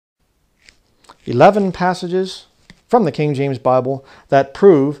11 passages from the King James Bible that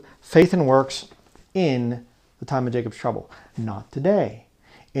prove faith and works in the time of Jacob's trouble. Not today,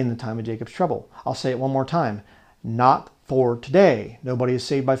 in the time of Jacob's trouble. I'll say it one more time. Not for today. Nobody is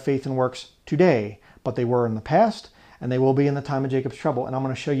saved by faith and works today, but they were in the past, and they will be in the time of Jacob's trouble. And I'm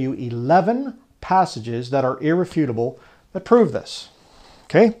going to show you 11 passages that are irrefutable that prove this.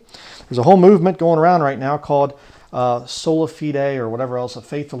 Okay? There's a whole movement going around right now called sola fide or whatever else, a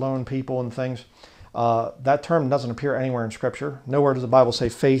faith alone people and things. That term doesn't appear anywhere in Scripture. Nowhere does the Bible say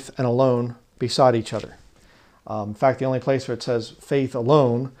faith and alone beside each other. In fact, the only place where it says faith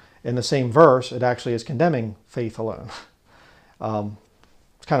alone in the same verse, it actually is condemning faith alone.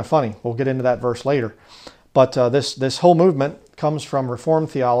 It's kind of funny. We'll get into that verse later. But this whole movement comes from Reformed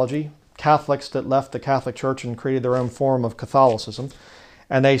theology, Catholics that left the Catholic Church and created their own form of Catholicism.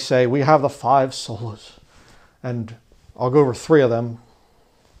 And they say, we have the 5 solas. And I'll go over 3 of them.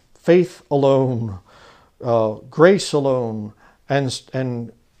 Faith alone, grace alone,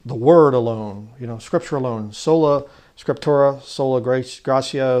 and the word alone, Scripture alone. Sola scriptura, sola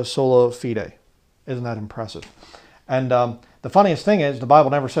gratia, sola fide. Isn't that impressive? And the funniest thing is the Bible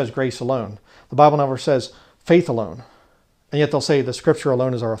never says grace alone. The Bible never says faith alone. And yet they'll say the Scripture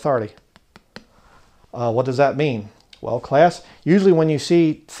alone is our authority. What does that mean? Well, class, usually when you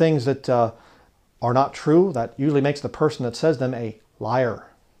see things that are not true, that usually makes the person that says them a liar.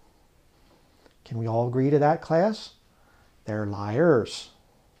 Can we all agree to that, class? They're liars.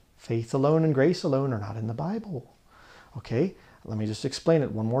 Faith alone and grace alone are not in the Bible. Okay, let me just explain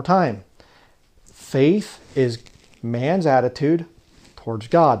it one more time. Faith is man's attitude towards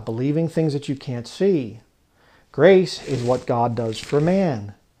God, believing things that you can't see. Grace is what God does for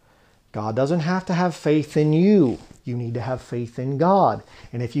man. God doesn't have to have faith in you. You need to have faith in God.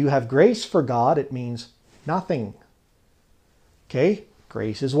 And if you have grace for God, it means nothing. Okay?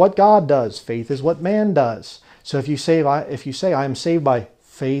 Grace is what God does. Faith is what man does. So if you say I am saved by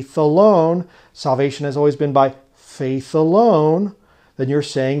faith alone, salvation has always been by faith alone, then you're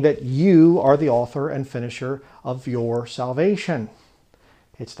saying that you are the author and finisher of your salvation.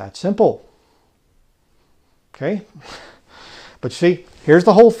 It's that simple. Okay? But see, here's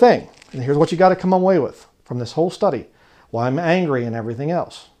the whole thing. And here's what you got to come away with from this whole study. Why I'm angry and everything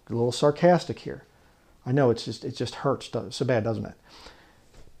else. A little sarcastic here. I know it just hurts so bad, doesn't it?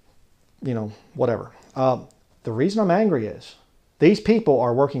 Whatever. The reason I'm angry is these people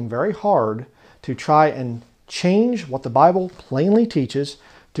are working very hard to try and change what the Bible plainly teaches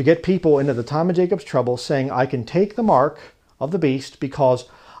to get people into the time of Jacob's trouble, saying I can take the mark of the beast because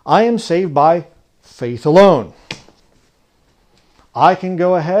I am saved by faith alone. I can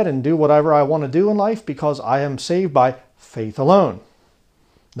go ahead and do whatever I want to do in life because I am saved by faith alone.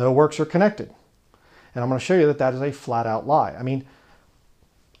 No works are connected. And I'm going to show you that that is a flat-out lie. I mean,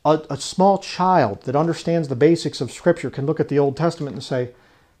 a small child that understands the basics of Scripture can look at the Old Testament and say,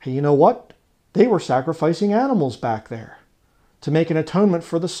 hey, you know what? They were sacrificing animals back there to make an atonement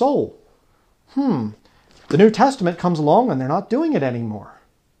for the soul. The New Testament comes along and they're not doing it anymore.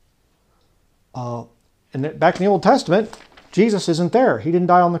 And back in the Old Testament, Jesus isn't there. He didn't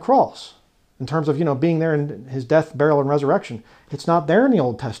die on the cross. In terms of, being there in his death, burial, and resurrection. It's not there in the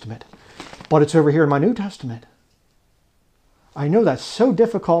Old Testament. But it's over here in my New Testament. I know that's so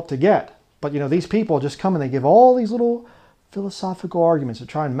difficult to get. But, these people just come and they give all these little philosophical arguments to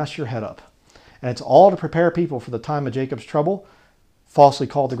try and mess your head up. And it's all to prepare people for the time of Jacob's trouble, falsely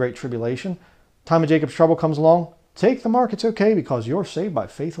called the Great Tribulation. Time of Jacob's trouble comes along. Take the mark, it's okay because you're saved by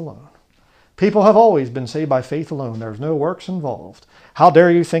faith alone. People have always been saved by faith alone. There's no works involved. How dare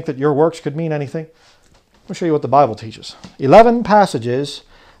you think that your works could mean anything? I'll show you what the Bible teaches. 11 passages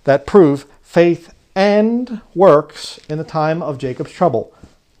that prove faith and works in the time of Jacob's trouble.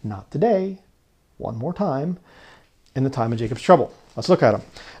 Not today. One more time. In the time of Jacob's trouble. Let's look at them.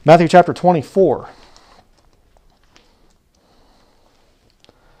 Matthew chapter 24.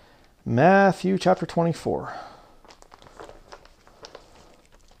 Matthew chapter 24.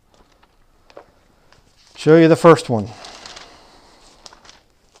 Show you the first one.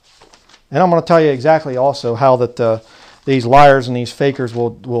 And I'm going to tell you exactly also how that these liars and these fakers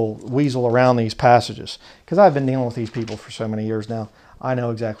will weasel around these passages. Because I've been dealing with these people for so many years now. I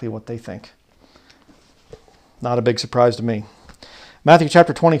know exactly what they think. Not a big surprise to me. Matthew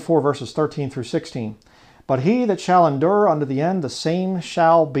chapter 24, verses 13 through 16. But he that shall endure unto the end, the same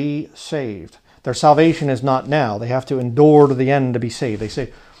shall be saved. Their salvation is not now. They have to endure to the end to be saved. They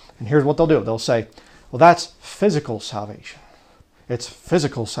say, and here's what they'll do. They'll say, well, that's physical salvation. It's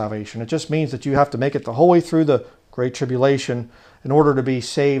physical salvation. It just means that you have to make it the whole way through the Great Tribulation in order to be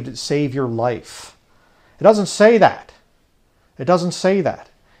saved, save your life. It doesn't say that. It doesn't say that.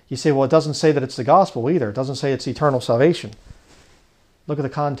 You say, well, it doesn't say that it's the gospel either. It doesn't say it's eternal salvation. Look at the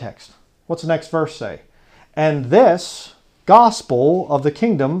context. What's the next verse say? And this gospel of the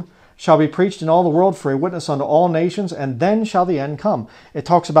kingdom shall be preached in all the world for a witness unto all nations, and then shall the end come. It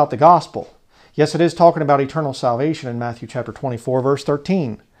talks about the gospel. Yes, it is talking about eternal salvation in Matthew chapter 24, verse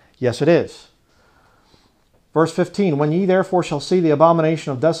 13. Yes, it is. Verse 15, when ye therefore shall see the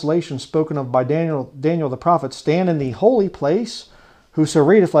abomination of desolation spoken of by Daniel the prophet stand in the holy place, whoso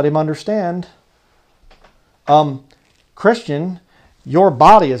readeth, let him understand. Christian, your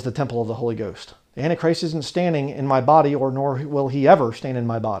body is the temple of the Holy Ghost. The Antichrist isn't standing in my body, or nor will he ever stand in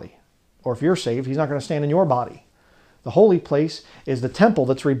my body. Or if you're saved, he's not going to stand in your body. The holy place is the temple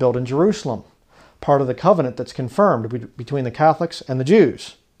that's rebuilt in Jerusalem, part of the covenant that's confirmed between the Catholics and the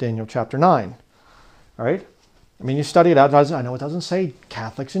Jews, Daniel chapter 9. All right? I mean, you study it out. I know it doesn't say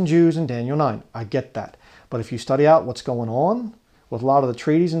Catholics and Jews in Daniel 9. I get that. But if you study out what's going on with a lot of the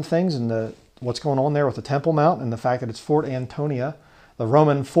treaties and things, and what's going on there with the Temple Mount, and the fact that it's Fort Antonia, the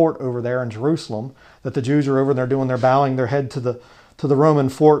Roman fort over there in Jerusalem, that the Jews are over and they're doing their bowing their head to the Roman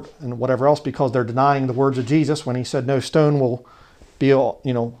fort and whatever else, because they're denying the words of Jesus when he said no stone will be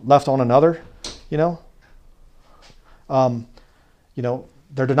left on another. They're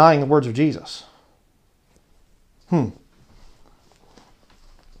denying the words of Jesus. But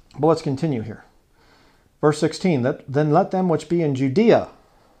let's continue here. Verse 16, then let them which be in Judea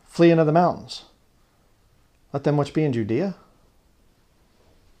flee into the mountains. Let them which be in Judea?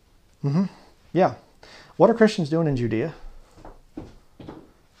 Yeah. What are Christians doing in Judea?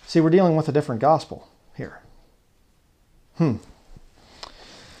 See, we're dealing with a different gospel here.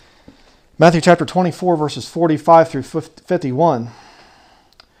 Matthew chapter 24, verses 45 through 51.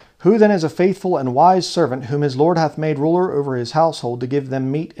 Who then is a faithful and wise servant, whom his Lord hath made ruler over his household, to give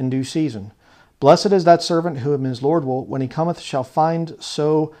them meat in due season? Blessed is that servant whom his Lord will, when he cometh, shall find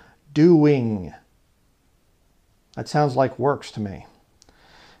so doing. That sounds like works to me.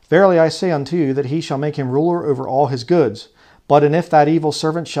 Verily I say unto you, that he shall make him ruler over all his goods. But and if that evil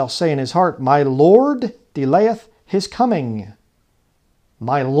servant shall say in his heart, my Lord delayeth his coming.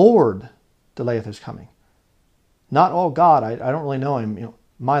 My Lord delayeth his coming. Not, oh God, I don't really know him.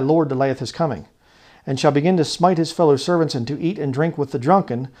 My Lord delayeth his coming. And shall begin to smite his fellow servants, and to eat and drink with the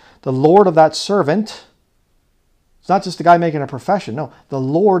drunken. The Lord of that servant, it's not just the guy making a profession. No, the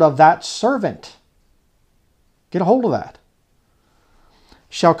Lord of that servant. Get a hold of that.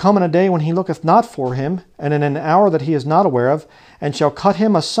 Shall come in a day when he looketh not for him, and in an hour that he is not aware of, and shall cut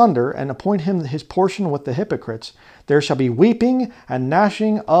him asunder, and appoint him his portion with the hypocrites. There shall be weeping and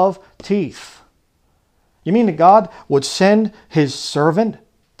gnashing of teeth. You mean that God would send his servant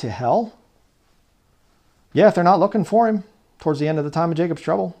to hell? Yeah, if they're not looking for him towards the end of the time of Jacob's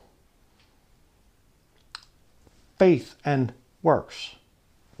trouble. Faith and works.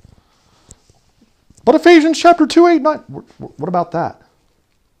 But Ephesians chapter 2, 8, 9, what about that?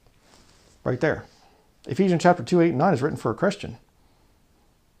 Right there. Ephesians chapter 2, 8, and 9 is written for a Christian.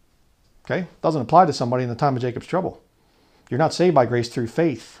 Okay? Doesn't apply to somebody in the time of Jacob's trouble. You're not saved by grace through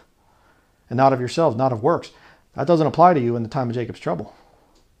faith, and not of yourselves, not of works. That doesn't apply to you in the time of Jacob's trouble.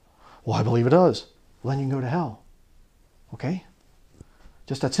 Well, I believe it does. Well, then you can go to hell. Okay?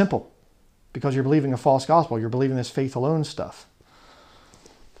 Just that simple. Because you're believing a false gospel. You're believing this faith alone stuff.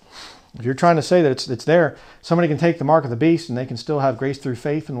 If you're trying to say that it's there, somebody can take the mark of the beast and they can still have grace through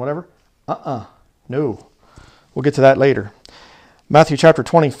faith and whatever. No. We'll get to that later. Matthew chapter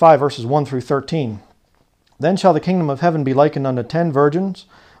 25, verses 1 through 13. Then shall the kingdom of heaven be likened unto 10 virgins,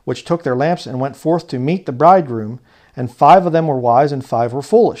 which took their lamps and went forth to meet the bridegroom. And 5 of them were wise, and 5 were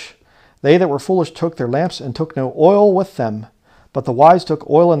foolish. They that were foolish took their lamps, and took no oil with them. But the wise took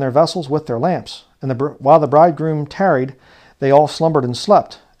oil in their vessels with their lamps. And while the bridegroom tarried, they all slumbered and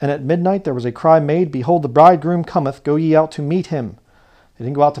slept. And at midnight there was a cry made, Behold, the bridegroom cometh, go ye out to meet him. They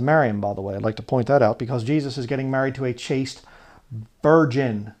didn't go out to marry him, by the way. I'd like to point that out, because Jesus is getting married to a chaste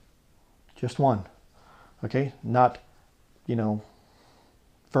virgin. Just one. Okay? Not,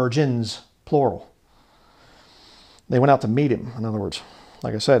 virgins, plural. They went out to meet him, in other words,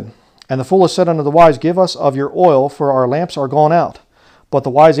 like I said. And the foolish said unto the wise, Give us of your oil, for our lamps are gone out. But the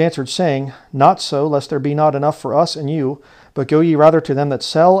wise answered, saying, Not so, lest there be not enough for us and you, but go ye rather to them that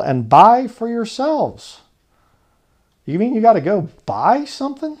sell, and buy for yourselves. You mean you got to go buy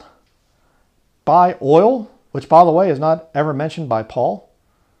something? Buy oil, which, by the way, is not ever mentioned by Paul.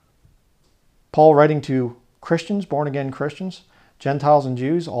 Paul writing to Christians, born-again Christians, Gentiles and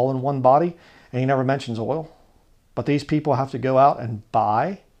Jews, all in one body, and he never mentions oil. But these people have to go out and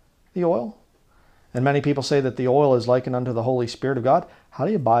buy the oil. And many people say that the oil is likened unto the Holy Spirit of God. How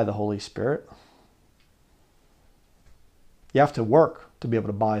do you buy the Holy Spirit? You have to work to be able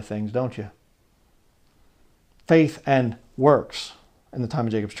to buy things, don't you? Faith and works in the time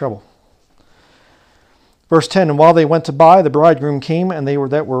of Jacob's trouble. Verse 10, and while they went to buy, the bridegroom came, and they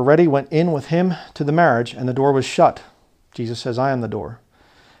that were ready went in with him to the marriage, and the door was shut. Jesus says, I am the door.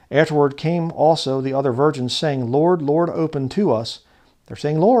 Afterward came also the other virgins, saying, Lord, Lord, open to us. They're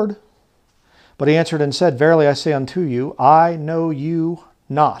saying, Lord. But he answered and said, Verily I say unto you, I know you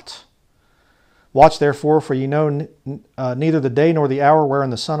not. Watch therefore, for ye know neither the day nor the hour wherein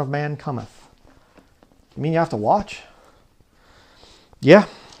the Son of Man cometh. You mean you have to watch? Yeah,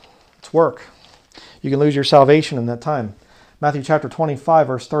 it's work. You can lose your salvation in that time. Matthew chapter 25,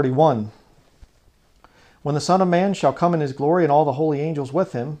 verse 31. When the Son of Man shall come in his glory, and all the holy angels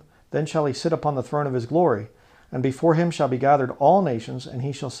with him, then shall he sit upon the throne of his glory. And before him shall be gathered all nations, and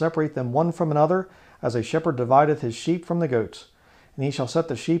he shall separate them one from another, as a shepherd divideth his sheep from the goats. And he shall set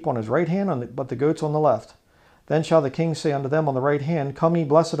the sheep on his right hand, but the goats on the left. Then shall the king say unto them on the right hand, Come ye,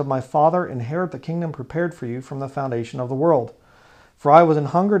 blessed of my Father, inherit the kingdom prepared for you from the foundation of the world. For I was an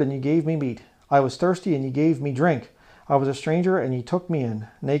hungered, and ye gave me meat. I was thirsty, and ye gave me drink. I was a stranger, and ye took me in.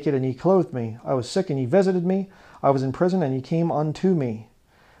 Naked, and ye clothed me. I was sick, and ye visited me. I was in prison, and ye came unto me.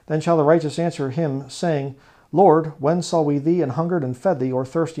 Then shall the righteous answer him, saying, Lord, when saw we thee an hungered, and fed thee, or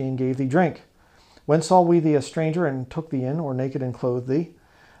thirsty, and gave thee drink? When saw we thee a stranger, and took thee in, or naked, and clothed thee?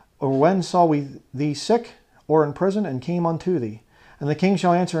 Or when saw we thee sick, or in prison, and came unto thee? And the king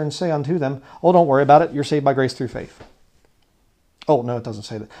shall answer and say unto them, Oh, don't worry about it. You're saved by grace through faith. Oh, no, it doesn't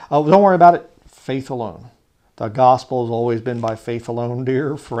say that. Oh, don't worry about it. Faith alone. The gospel has always been by faith alone,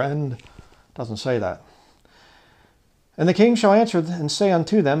 dear friend. Doesn't say that. And the king shall answer and say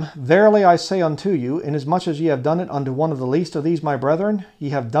unto them, Verily I say unto you, inasmuch as ye have done it unto one of the least of these my brethren, ye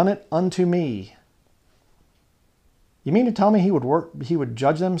have done it unto me. You mean to tell me he would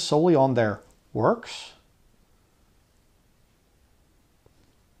judge them solely on their works?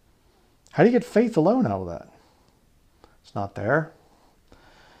 How do you get faith alone out of that? It's not there.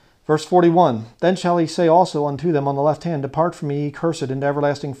 Verse 41, Then shall he say also unto them on the left hand, Depart from me, ye cursed, into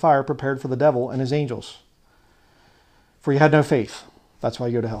everlasting fire, prepared for the devil and his angels. For you had no faith. That's why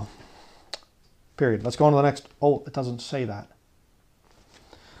you go to hell. Period. Let's go on to the next. Oh, it doesn't say that.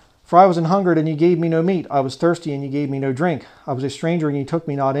 For I was an hungered, and ye gave me no meat. I was thirsty, and ye gave me no drink. I was a stranger, and ye took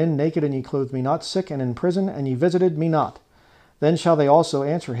me not in. Naked, and ye clothed me not. Sick, and in prison, and ye visited me not. Then shall they also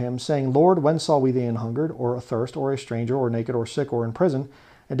answer him, saying, Lord, when saw we thee an hungered, or athirst, or a stranger, or naked, or sick, or in prison,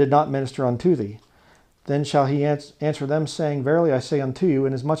 and did not minister unto thee? Then shall he answer them, saying, Verily I say unto you,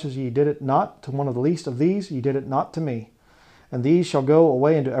 inasmuch as ye did it not to one of the least of these, ye did it not to me. And these shall go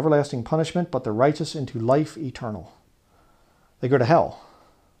away into everlasting punishment, but the righteous into life eternal. They go to hell.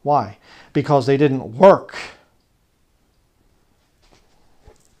 Why? Because they didn't work.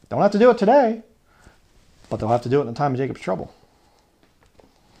 Don't have to do it today, but they'll have to do it in the time of Jacob's trouble.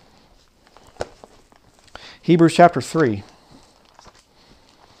 Hebrews chapter 3.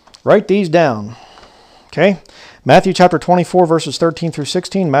 Write these down. Okay? Matthew chapter 24, verses 13 through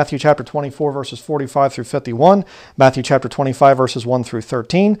 16. Matthew chapter 24, verses 45 through 51. Matthew chapter 25, verses 1 through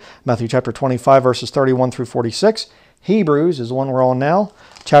 13. Matthew chapter 25, verses 31 through 46. Hebrews is the one we're on now.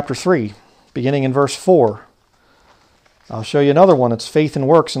 Chapter 3, beginning in verse 4. I'll show you another one. It's faith and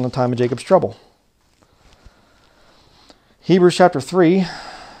works in the time of Jacob's trouble. Hebrews chapter 3,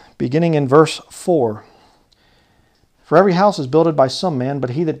 beginning in verse 4. For every house is builded by some man,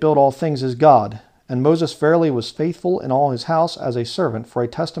 but he that built all things is God. And Moses verily was faithful in all his house as a servant for a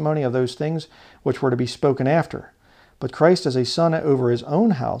testimony of those things which were to be spoken after. But Christ as a son over his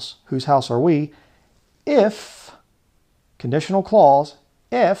own house, whose house are we, if, conditional clause,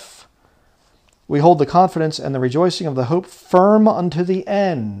 if we hold the confidence and the rejoicing of the hope firm unto the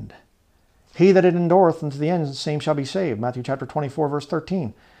end. He that it endureth unto the end, the same shall be saved. Matthew chapter 24, verse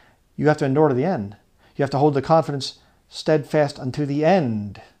 13. You have to endure to the end. You have to hold the confidence steadfast unto the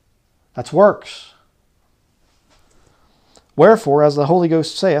end. That's works. Wherefore, as the Holy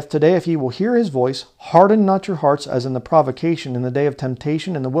Ghost saith, Today if ye will hear his voice, harden not your hearts as in the provocation in the day of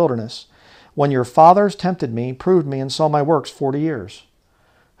temptation in the wilderness, when your fathers tempted me, proved me, and saw my works 40 years.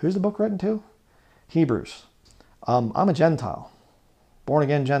 Who's the book written to? Hebrews. I'm a Gentile, born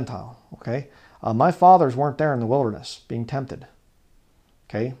again Gentile. Okay, my fathers weren't there in the wilderness being tempted.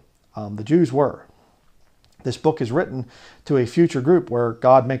 Okay, the Jews were. This book is written to a future group where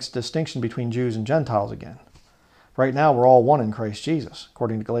God makes a distinction between Jews and Gentiles again. Right now, we're all one in Christ Jesus,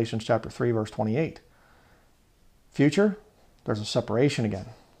 according to Galatians chapter 3, verse 28. Future, there's a separation again.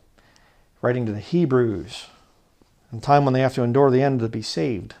 Writing to the Hebrews, in time when they have to endure the end to be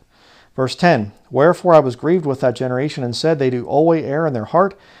saved. Verse 10, Wherefore I was grieved with that generation, and said, They do always err in their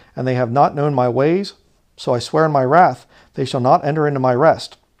heart, and they have not known my ways. So I swear in my wrath, they shall not enter into my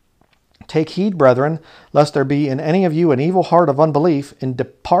rest. Take heed, brethren, lest there be in any of you an evil heart of unbelief in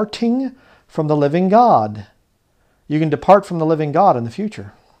departing from the living God. You can depart from the living God in the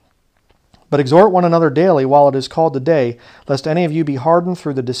future. But exhort one another daily while it is called today, lest any of you be hardened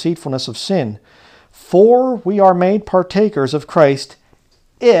through the deceitfulness of sin. For we are made partakers of Christ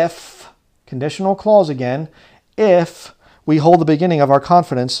if, conditional clause again, if we hold the beginning of our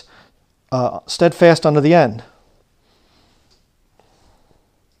confidence steadfast unto the end.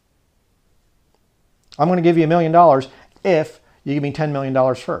 I'm going to give you $1 million if you give me $10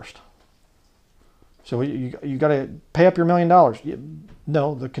 million first. So you got to pay up your $1 million.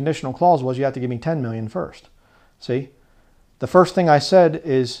 No, the conditional clause was you have to give me $10 million first. See, the first thing I said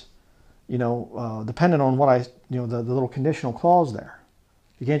is, dependent on what the little conditional clause there.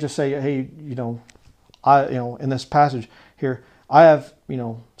 You can't just say, hey, in this passage here, I have,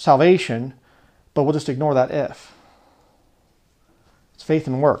 salvation, but we'll just ignore that if. It's faith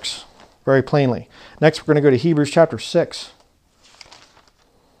and works, very plainly. Next, we're going to go to Hebrews chapter 6.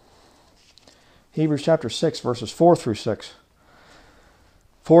 Hebrews chapter 6, verses 4 through 6.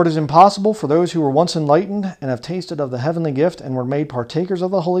 For it is impossible for those who were once enlightened and have tasted of the heavenly gift and were made partakers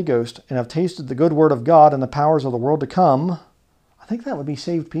of the Holy Ghost and have tasted the good word of God and the powers of the world to come, I think that would be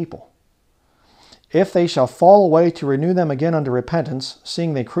saved people. If they shall fall away, to renew them again unto repentance,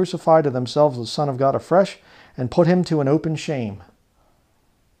 seeing they crucify to themselves the Son of God afresh and put him to an open shame.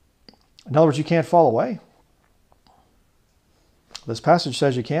 In other words, you can't fall away. This passage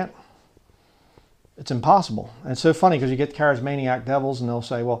says you can't. It's impossible. And it's so funny because you get charismaniac devils and they'll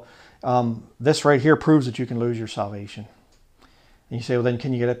say, well, this right here proves that you can lose your salvation. And you say, well, then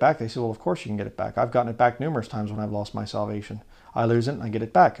can you get it back? They say, well, of course you can get it back. I've gotten it back numerous times when I've lost my salvation. I lose it and I get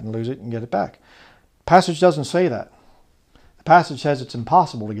it back, and lose it and get it back. The passage doesn't say that. The passage says it's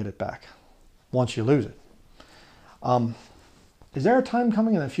impossible to get it back once you lose it. Is there a time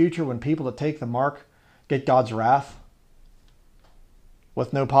coming in the future when people that take the mark get God's wrath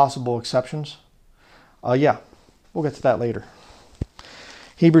with no possible exceptions? Yeah, we'll get to that later.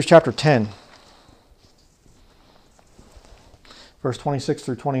 Hebrews chapter 10, verse 26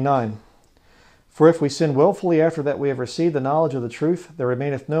 through 29. For if we sin willfully after that we have received the knowledge of the truth, there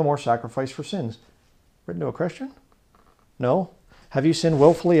remaineth no more sacrifice for sins. Written to a Christian? No. Have you sinned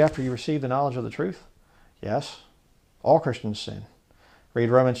willfully after you received the knowledge of the truth? Yes. All Christians sin. Read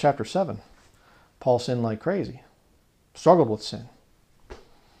Romans chapter 7. Paul sinned like crazy. Struggled with sin.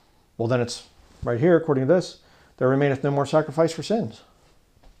 Well, then it's right here, according to this, there remaineth no more sacrifice for sins.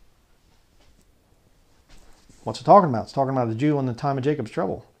 What's it talking about? It's talking about the Jew in the time of Jacob's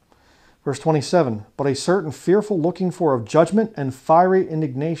trouble. Verse 27, but a certain fearful looking for of judgment and fiery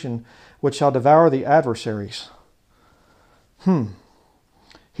indignation, which shall devour the adversaries.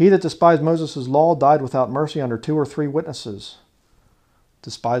 He that despised Moses' law died without mercy under 2 or 3 witnesses.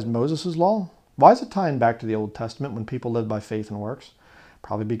 Despised Moses' law? Why is it tying back to the Old Testament when people lived by faith and works?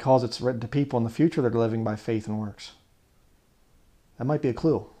 Probably because it's written to people in the future that are living by faith and works. That might be a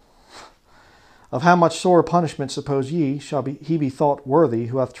clue. Of how much sore punishment, suppose ye, shall he be thought worthy,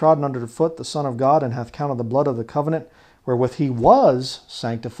 who hath trodden under foot the Son of God, and hath counted the blood of the covenant, wherewith he was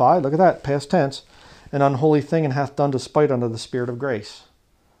sanctified, look at that, past tense, an unholy thing, and hath done despite unto the Spirit of grace.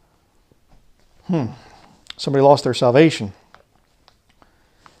 Somebody lost their salvation.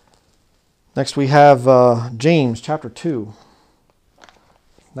 Next we have James chapter 2.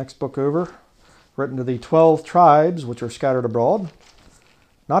 Next book over, written to the 12 tribes which are scattered abroad,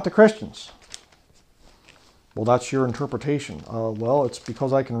 not to Christians. Well, that's your interpretation. Well, it's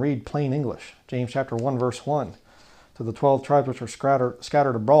because I can read plain English. James chapter 1, verse 1. To the 12 tribes which are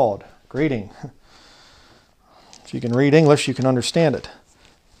scattered abroad. Greeting. If you can read English, you can understand it.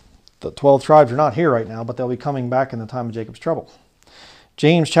 The 12 tribes are not here right now, but they'll be coming back in the time of Jacob's trouble.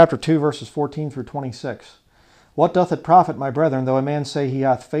 James chapter 2, verses 14 through 26. What doth it profit, my brethren, though a man say he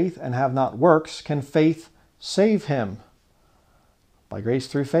hath faith and have not works? Can faith save him? By grace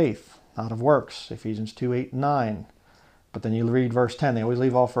through faith, not of works. Ephesians 2, 8, and 9. But then you read verse 10. They always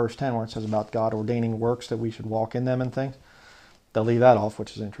leave off verse 10 where it says about God ordaining works that we should walk in them and things. They'll leave that off,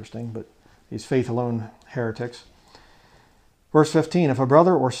 which is interesting. But these faith alone heretics. Verse 15. If a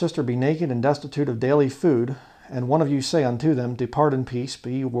brother or sister be naked and destitute of daily food, and one of you say unto them, depart in peace,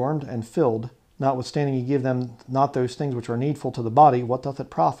 be ye warmed and filled, notwithstanding ye give them not those things which are needful to the body, what doth it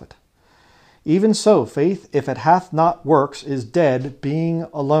profit? Even so, faith, if it hath not works, is dead, being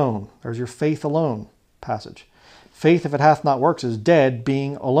alone. There's your faith alone passage. Faith, if it hath not works, is dead,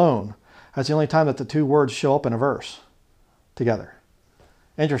 being alone. That's the only time that the two words show up in a verse together.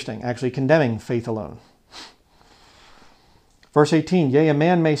 Interesting, actually condemning faith alone. Verse 18, yea, a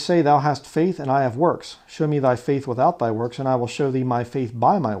man may say, thou hast faith, and I have works. Show me thy faith without thy works, and I will show thee my faith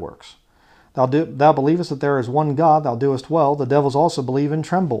by my works. Thou believest that there is one God, thou doest well. The devils also believe and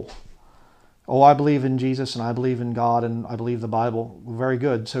tremble. Oh, I believe in Jesus, and I believe in God, and I believe the Bible. Very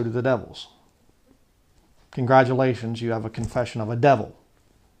good, so do the devils. Congratulations, you have a confession of a devil.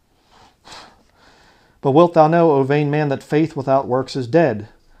 But wilt thou know, O vain man, that faith without works is dead?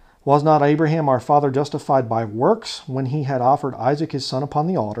 Was not Abraham our father justified by works when he had offered Isaac his son upon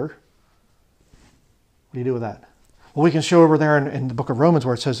the altar? What do you do with that? Well, we can show over there in the book of Romans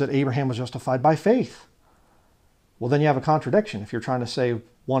where it says that Abraham was justified by faith. Well, then you have a contradiction if you're trying to say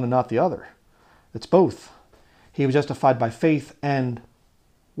one and not the other. It's both. He was justified by faith and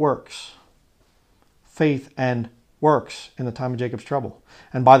works. Faith and works in the time of Jacob's trouble.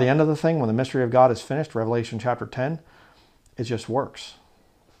 And by the end of the thing, when the mystery of God is finished, Revelation chapter 10, it's just works.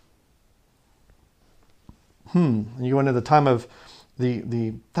 And you go into the time of the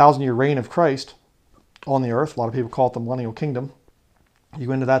 1,000-year reign of Christ on the earth. A lot of people call it the millennial kingdom. You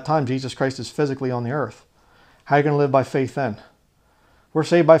go into that time, Jesus Christ is physically on the earth. How are you going to live by faith then? We're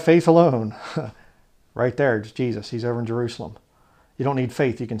saved by faith alone. Right there, it's Jesus. He's over in Jerusalem. You don't need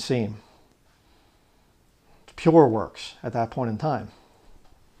faith. You can see him. It's pure works at that point in time.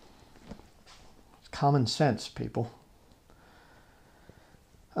 It's common sense, people.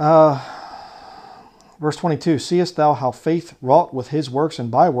 Verse 22, seest thou how faith wrought with his works, and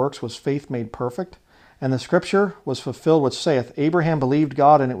by works was faith made perfect? And the scripture was fulfilled which saith, Abraham believed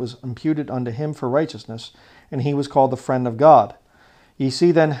God, and it was imputed unto him for righteousness, and he was called the friend of God. Ye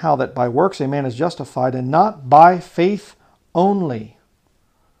see then how that by works a man is justified, and not by faith only.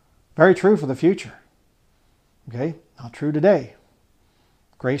 Very true for the future. Okay, not true today.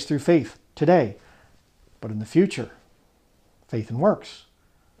 Grace through faith today, but in the future, faith and works.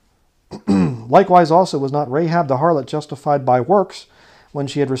 Likewise also was not Rahab the harlot justified by works when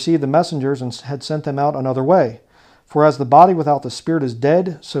she had received the messengers and had sent them out another way? For as the body without the spirit is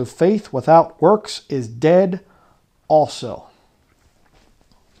dead, so faith without works is dead also.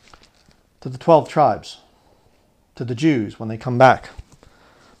 To the 12 tribes, to the Jews when they come back.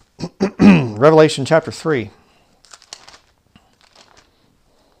 Revelation chapter 3.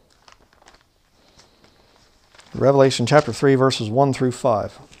 Revelation chapter 3, verses 1 through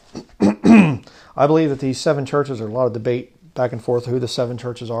 5. I believe that these 7 churches, there's a lot of debate back and forth who the 7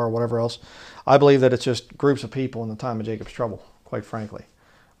 churches are or whatever else. I believe that it's just groups of people in the time of Jacob's trouble, quite frankly.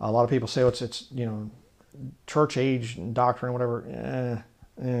 A lot of people say it's church age and doctrine, whatever.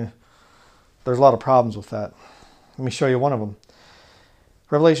 There's a lot of problems with that. Let me show you one of them.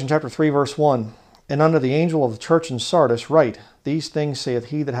 Revelation chapter 3, verse 1. And unto the angel of the church in Sardis write, These things saith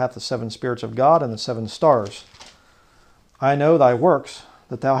he that hath the 7 spirits of God and the 7 stars. I know thy works,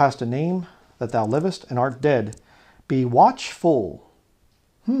 that thou hast a name, that thou livest and art dead. Be watchful.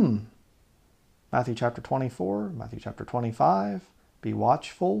 Matthew chapter 24, Matthew chapter 25. Be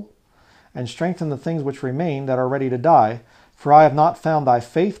watchful, and strengthen the things which remain that are ready to die. For I have not found thy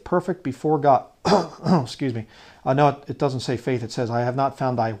faith perfect before God. Excuse me. No, it doesn't say faith. It says, I have not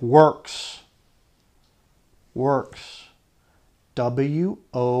found thy works. Works.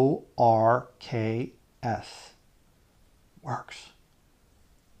 W-O-R-K-S. Works.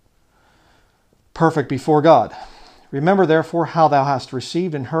 Perfect before God. Remember therefore how thou hast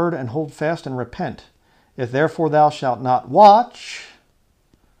received and heard, and hold fast and repent. If therefore thou shalt not watch,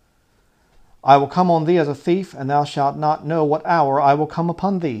 I will come on thee as a thief, and thou shalt not know what hour I will come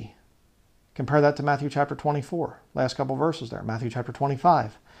upon thee. Compare that to Matthew chapter 24. Last couple verses there. Matthew chapter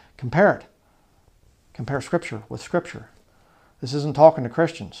 25. Compare it. Compare Scripture with Scripture. This isn't talking to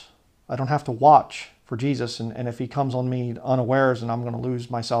Christians. I don't have to watch for Jesus, and if he comes on me unawares, and I'm going to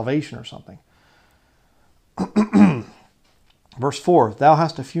lose my salvation or something. Verse 4, Thou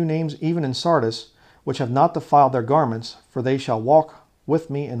hast a few names even in Sardis, which have not defiled their garments, for they shall walk with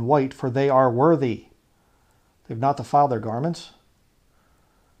me in white, for they are worthy. They've not defiled their garments?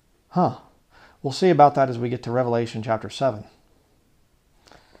 We'll see about that as we get to Revelation chapter 7.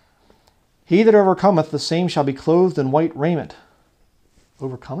 He that overcometh, the same shall be clothed in white raiment.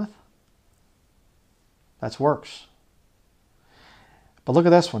 Overcometh? That's works. But look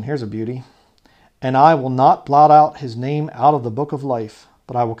at this one. Here's a beauty. And I will not blot out his name out of the book of life,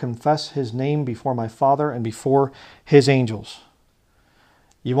 but I will confess his name before my Father and before his angels.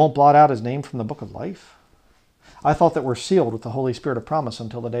 You won't blot out his name from the book of life? I thought that we're sealed with the Holy Spirit of promise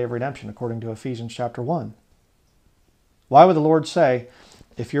until the day of redemption, according to Ephesians chapter 1. Why would the Lord say,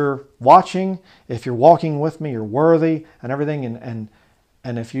 if you're watching, if you're walking with me, you're worthy and everything, and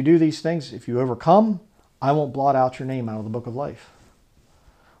if you do these things, if you overcome, I won't blot out your name out of the book of life?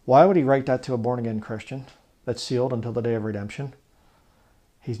 Why would he write that to a born-again Christian? that's sealed until the day of redemption.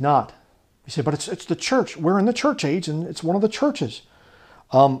 He's not. You say, but it's the church. We're in the church age, and it's one of the churches.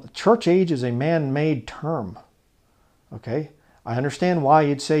 Church age is a man-made term. Okay? I understand why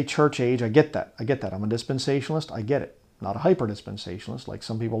you'd say church age. I get that. I'm a dispensationalist. I get it. Not a hyper-dispensationalist, like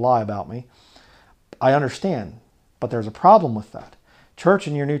some people lie about me. I understand. But there's a problem with that. Church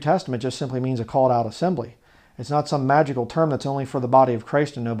in your New Testament just simply means a called out assembly. It's not some magical term that's only for the body of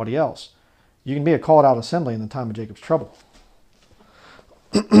Christ and nobody else. You can be a called out assembly in the time of Jacob's trouble.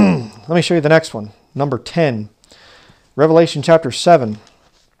 Let me show you the next one. Number 10. Revelation chapter 7,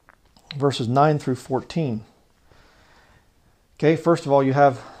 verses 9 through 14. Okay, first of all, you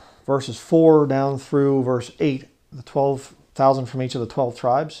have verses 4 down through verse 8, the 12,000 from each of the 12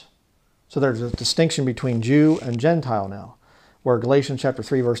 tribes. So there's a distinction between Jew and Gentile now, where Galatians chapter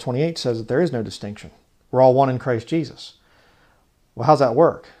 3, verse 28 says that there is no distinction. We're all one in Christ Jesus. Well, how's that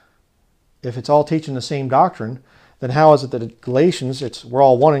work? If it's all teaching the same doctrine, then how is it that at Galatians we're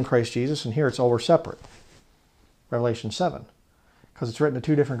all one in Christ Jesus, and here it's all we're separate? Revelation 7. Because it's written to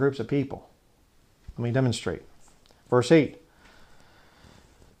two different groups of people. Let me demonstrate. Verse 8.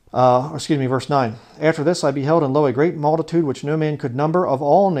 Verse 9. After this I beheld, and lo, a great multitude which no man could number, of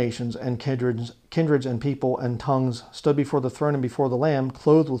all nations and kindreds and people and tongues, stood before the throne and before the Lamb,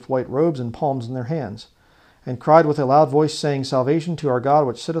 clothed with white robes and palms in their hands, and cried with a loud voice, saying, Salvation to our God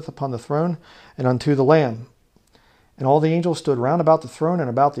which sitteth upon the throne, and unto the Lamb. And all the angels stood round about the throne and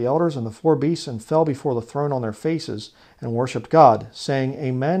about the elders and the four beasts, and fell before the throne on their faces, and worshipped God, saying,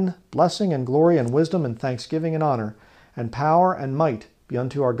 Amen, blessing and glory and wisdom and thanksgiving and honor, and power and might be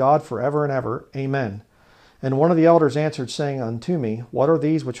unto our God forever and ever. Amen. And one of the elders answered, saying unto me, What are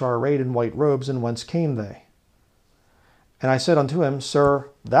these which are arrayed in white robes, and whence came they? And I said unto him, Sir,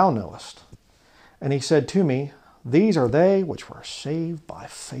 thou knowest. And he said to me, These are they which were saved by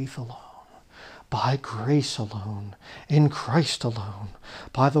faith alone, by grace alone, in Christ alone,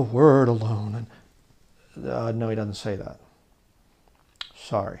 by the word alone. And, no, he doesn't say that.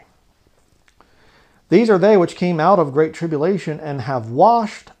 Sorry. These are they which came out of great tribulation and have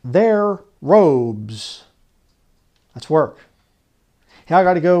washed their robes. That's work. Hey, I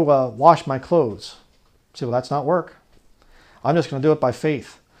got to go wash my clothes. See, well, that's not work. I'm just going to do it by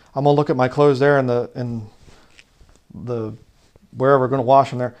faith. I'm going to look at my clothes there in the wherever we're going to wash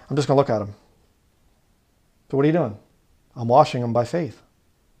them there. I'm just going to look at them. So what are you doing? I'm washing them by faith.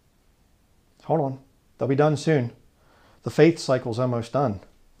 Hold on. They'll be done soon. The faith cycle's almost done.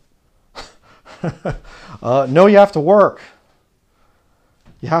 No, you have to work.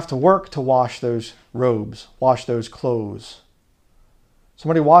 You have to work to wash those robes, wash those clothes.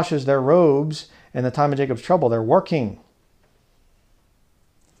 Somebody washes their robes in the time of Jacob's trouble, they're working.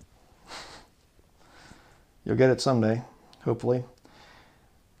 You'll get it someday, hopefully.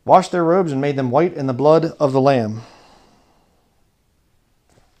 Washed their robes and made them white in the blood of the Lamb.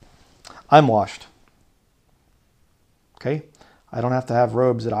 I'm washed. Okay? I don't have to have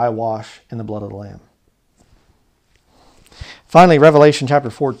robes that I wash in the blood of the Lamb. Finally, Revelation chapter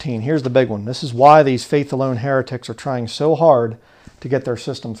 14. Here's the big one. This is why these faith alone heretics are trying so hard to get their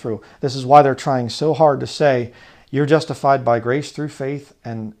system through. This is why they're trying so hard to say you're justified by grace through faith,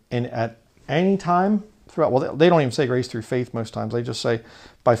 and at any time throughout. Well, they don't even say grace through faith most times. They just say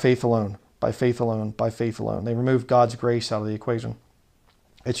by faith alone, by faith alone, by faith alone. They remove God's grace out of the equation.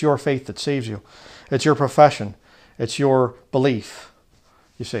 It's your faith that saves you. It's your profession. It's your belief.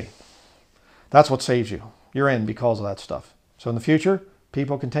 You see, that's what saves you. You're in because of that stuff. So in the future,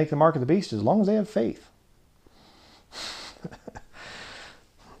 people can take the mark of the beast as long as they have faith.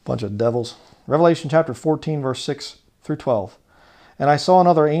 Bunch of devils. Revelation chapter 14, verse 6 through 12. And I saw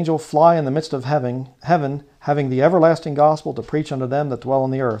another angel fly in the midst of heaven, having the everlasting gospel to preach unto them that dwell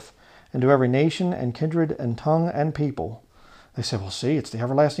on the earth, and to every nation and kindred and tongue and people. They say, well, see, it's the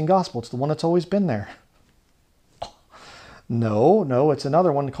everlasting gospel. It's the one that's always been there. No, it's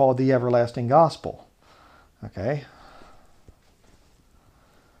another one called the everlasting gospel. Okay.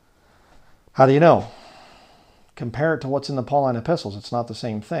 How do you know? Compare it to what's in the Pauline epistles. It's not the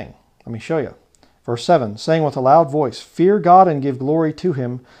same thing. Let me show you. Verse 7, saying with a loud voice, Fear God and give glory to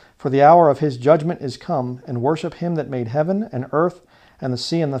him, for the hour of his judgment is come, and worship him that made heaven and earth and the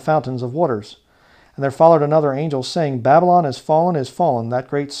sea and the fountains of waters. And there followed another angel, saying, Babylon is fallen, that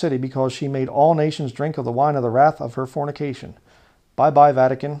great city, because she made all nations drink of the wine of the wrath of her fornication. Bye-bye,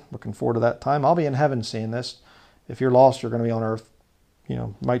 Vatican. Looking forward to that time. I'll be in heaven seeing this. If you're lost, you're going to be on earth.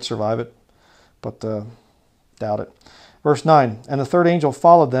 Might survive it, but doubt it. Verse 9, And the third angel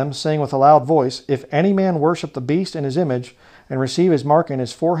followed them, saying with a loud voice, If any man worship the beast in his image, and receive his mark in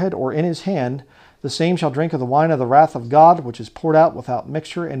his forehead or in his hand, The same shall drink of the wine of the wrath of God, which is poured out without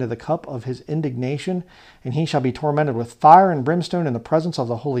mixture into the cup of his indignation. And he shall be tormented with fire and brimstone in the presence of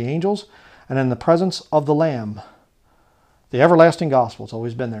the holy angels and in the presence of the Lamb. The everlasting gospel, it's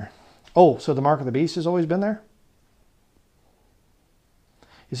always been there. Oh, so the mark of the beast has always been there?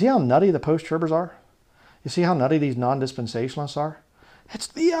 You see how nutty the post-tribbers are? You see how nutty these non-dispensationalists are? It's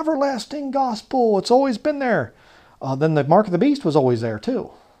the everlasting gospel. It's always been there. Then the mark of the beast was always there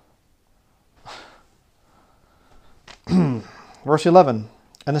too. Verse 11.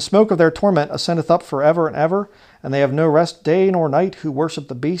 And the smoke of their torment ascendeth up forever and ever, and they have no rest day nor night who worship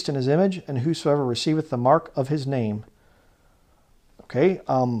the beast in his image, and whosoever receiveth the mark of his name. Okay,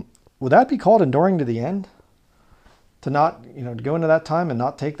 would that be called enduring to the end? To not, to go into that time and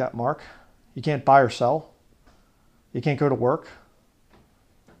not take that mark? You can't buy or sell. You can't go to work.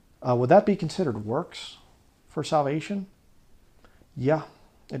 Would that be considered works for salvation? Yeah,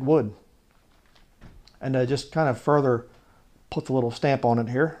 it would. And just kind of further put the little stamp on it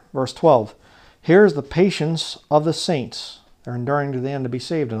here. Verse 12. Here's the patience of the saints. They're enduring to the end to be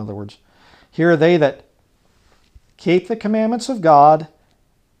saved, in other words. Here are they that keep the commandments of God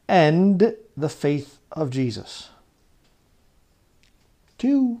and the faith of Jesus.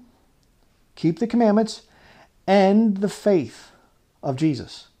 2. Keep the commandments and the faith of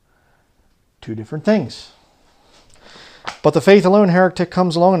Jesus. 2 different things. But the faith alone heretic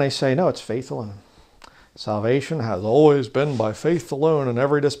comes along and they say, no, it's faith alone. Salvation has always been by faith alone in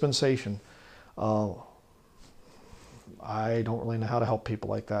every dispensation. I don't really know how to help people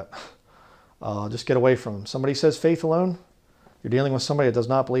like that. Just get away from them. Somebody says faith alone, you're dealing with somebody that does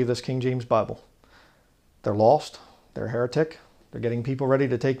not believe this King James Bible. They're lost. They're heretic. They're getting people ready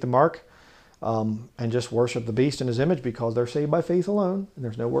to take the mark and just worship the beast in his image because they're saved by faith alone and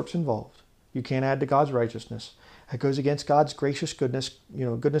there's no works involved. You can't add to God's righteousness. It goes against God's gracious goodness.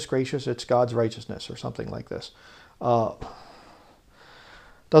 Goodness gracious, it's God's righteousness or something like this.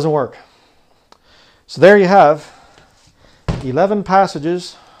 Doesn't work. So there you have 11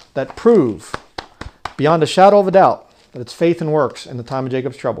 passages that prove beyond a shadow of a doubt that it's faith and works in the time of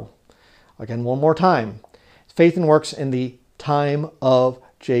Jacob's trouble. Again, one more time. Faith and works in the time of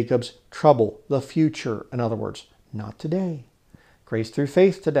Jacob's trouble. The future, in other words. Not today. Grace through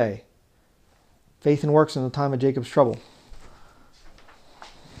faith today. Faith and works in the time of Jacob's trouble.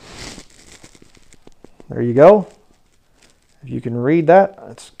 There you go. If you can read that,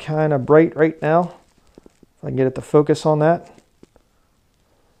 it's kind of bright right now. If I can get it to focus on that.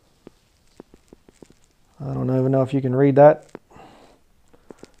 I don't even know if you can read that.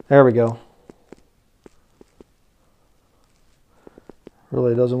 There we go.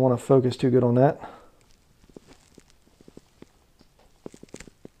 Really doesn't want to focus too good on that.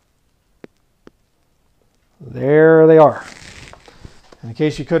 There they are. In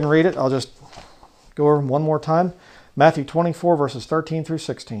case you couldn't read it, I'll just go over them one more time. Matthew 24, verses 13 through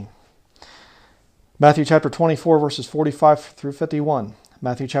 16. Matthew chapter 24, verses 45 through 51.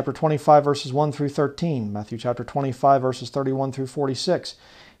 Matthew chapter 25, verses 1 through 13. Matthew chapter 25, verses 31 through 46.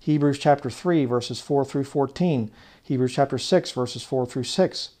 Hebrews chapter 3, verses 4 through 14. Hebrews chapter 6, verses 4 through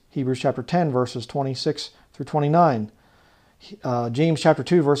 6. Hebrews chapter 10, verses 26 through 29. James chapter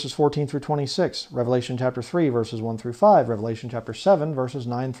 2, verses 14 through 26. Revelation chapter 3, verses 1 through 5. Revelation chapter 7, verses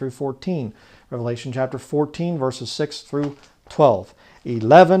 9 through 14. Revelation chapter 14, verses 6 through 12.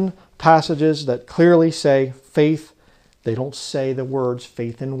 11 passages that clearly say faith. They don't say the words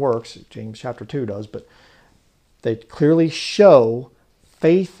faith and works. James chapter 2 does, but they clearly show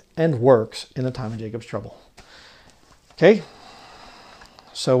faith and works in the time of Jacob's trouble. Okay?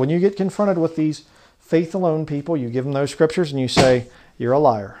 So when you get confronted with these faith alone people, you give them those scriptures and you say, you're a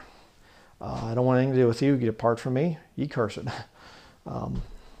liar. I don't want anything to do with you. Get apart from me. Ye curse it.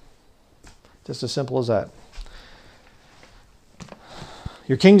 Just as simple as that.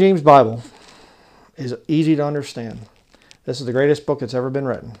 Your King James Bible is easy to understand. This is the greatest book that's ever been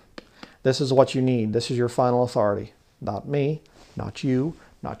written. This is what you need. This is your final authority. Not me, not you,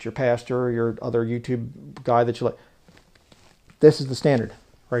 not your pastor or your other YouTube guy that you like. This is the standard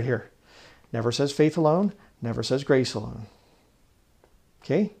right here. Never says faith alone, never says grace alone.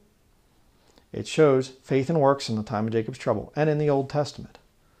 Okay? It shows faith and works in the time of Jacob's trouble and in the Old Testament.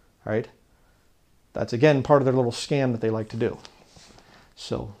 All right? That's, again, part of their little scam that they like to do.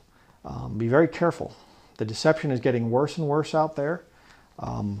 So be very careful. The deception is getting worse and worse out there.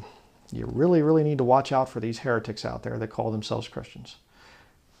 You really, really need to watch out for these heretics out there that call themselves Christians.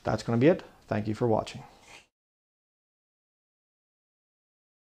 That's going to be it. Thank you for watching.